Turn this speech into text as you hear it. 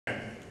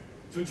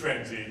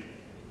220,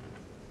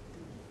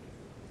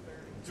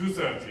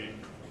 230,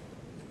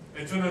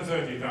 and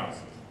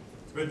 230,000.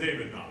 With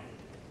David now.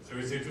 So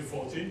we say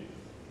 240.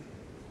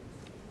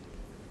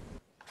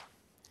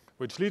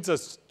 Which leads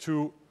us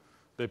to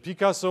the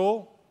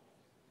Picasso,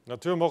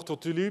 Nature morte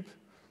tulipe,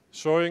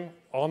 showing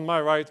on my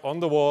right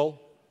on the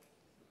wall.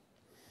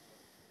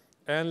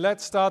 And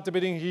let's start the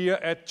bidding here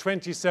at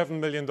 $27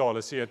 million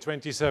here,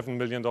 $27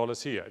 million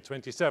here, at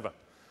 27,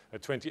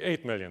 at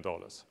 $28 million,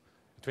 at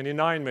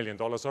 $29 million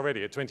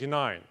already, at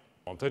 29,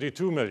 on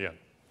 32 million.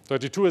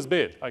 32 is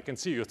bid. I can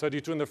see you,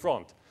 32 in the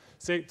front.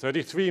 Say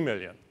 33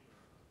 million,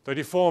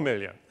 34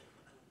 million,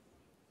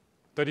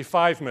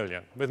 35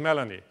 million with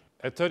Melanie,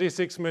 at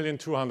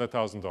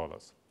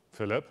 $36,200,000.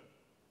 Philip?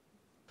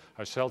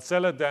 I shall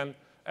sell it then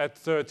at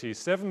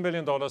 $37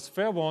 million,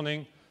 fair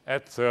warning,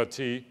 at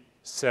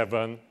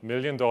 $37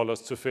 million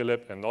to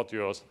Philip and not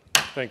yours.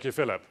 Thank you,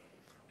 Philip.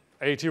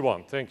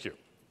 81, thank you.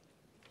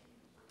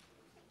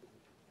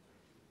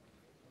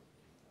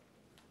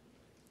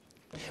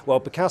 Well,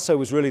 Picasso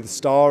was really the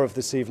star of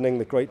this evening.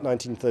 The great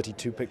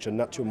 1932 picture,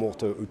 Nature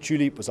morte aux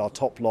tulipes, was our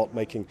top lot,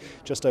 making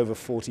just over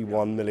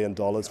 $41 million.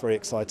 Very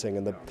exciting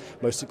and the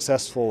most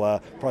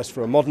successful price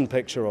for a modern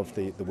picture of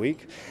the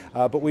week.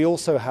 But we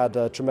also had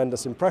a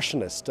tremendous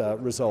Impressionist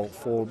result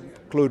for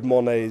Claude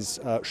Monet's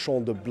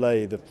Champ de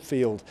Blé, the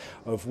field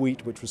of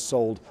wheat, which was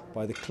sold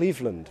by the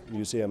Cleveland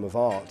Museum of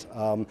Art.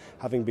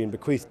 Having been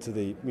bequeathed to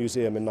the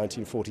museum in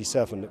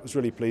 1947, it was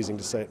really pleasing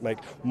to see it make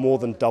more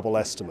than double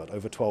estimate,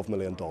 over $12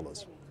 million.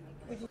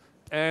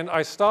 And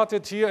I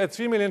started here at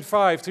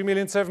 $3,500,000,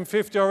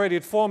 $3,750,000 already,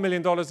 at $4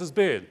 million is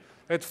bid.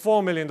 At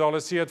 $4 million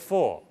here at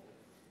 4.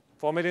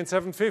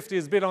 $4,750,000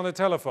 is bid on the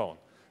telephone.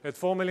 At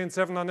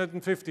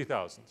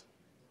 $4,750,000.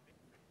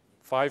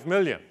 $5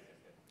 million.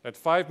 At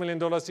 $5 million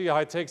here,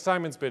 I take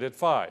Simon's bid at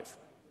 5.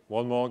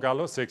 One more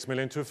Gallo,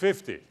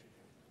 $6,250,000.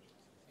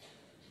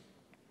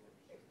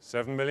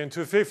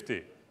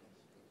 $7,250,000.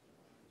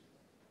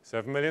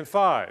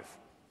 $7,500,000.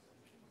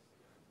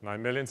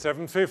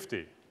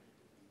 $9,750,000.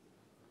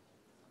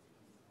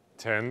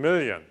 10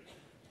 million.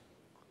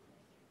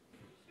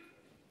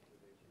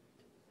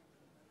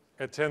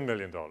 At $10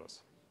 million.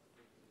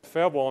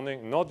 Fair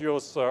warning, not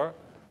yours, sir,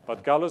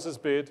 but Gallus'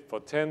 bid for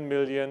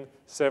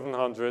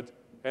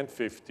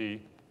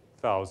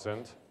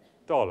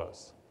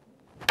 $10,750,000.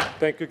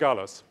 Thank you,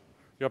 Gallus.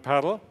 Your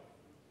paddle?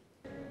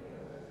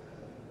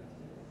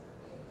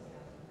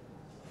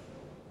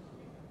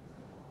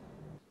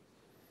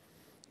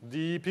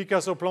 The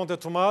Picasso Plante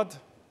Tomate.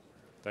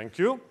 Thank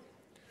you.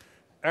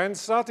 And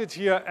started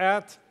here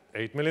at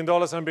 $8 million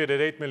and bid at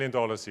 $8 million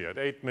here, at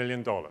 $8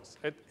 million,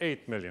 at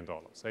 $8 million,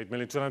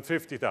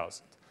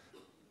 $8,250,000,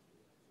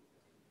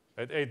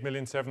 at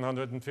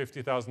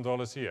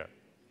 $8,750,000 here.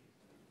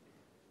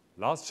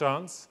 Last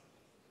chance,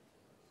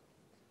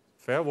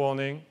 fair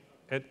warning,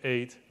 at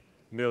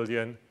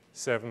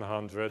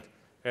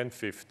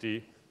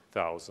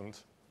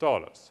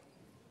 $8,750,000.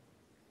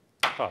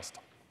 Passed.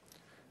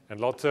 And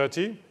lot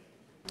 30.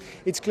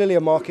 It's clearly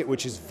a market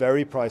which is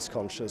very price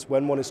conscious.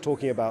 When one is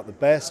talking about the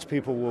best,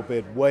 people will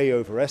bid way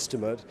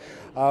overestimate.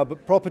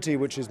 But property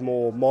which is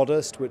more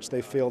modest, which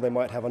they feel they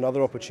might have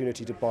another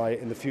opportunity to buy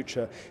in the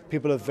future,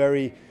 people are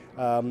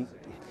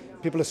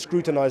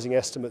scrutinizing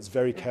estimates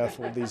very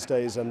careful these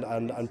days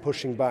and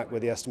pushing back where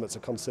the estimates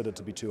are considered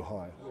to be too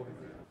high.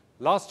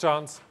 Last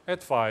chance at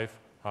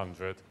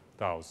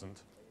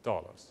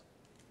 $500,000.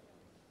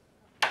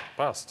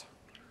 Passed.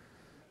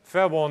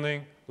 Fair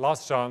warning,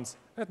 last chance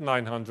at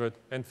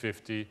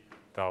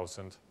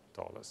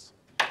 $950,000.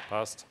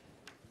 Passed.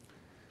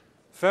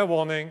 Fair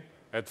warning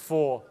at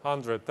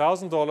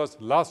 $400,000.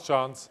 Last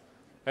chance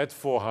at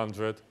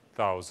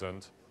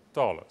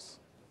 $400,000.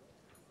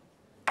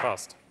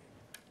 Passed.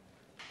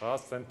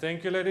 Passed. And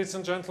thank you, ladies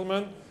and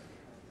gentlemen.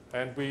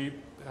 And we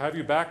have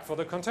you back for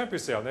the contemporary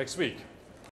sale next week.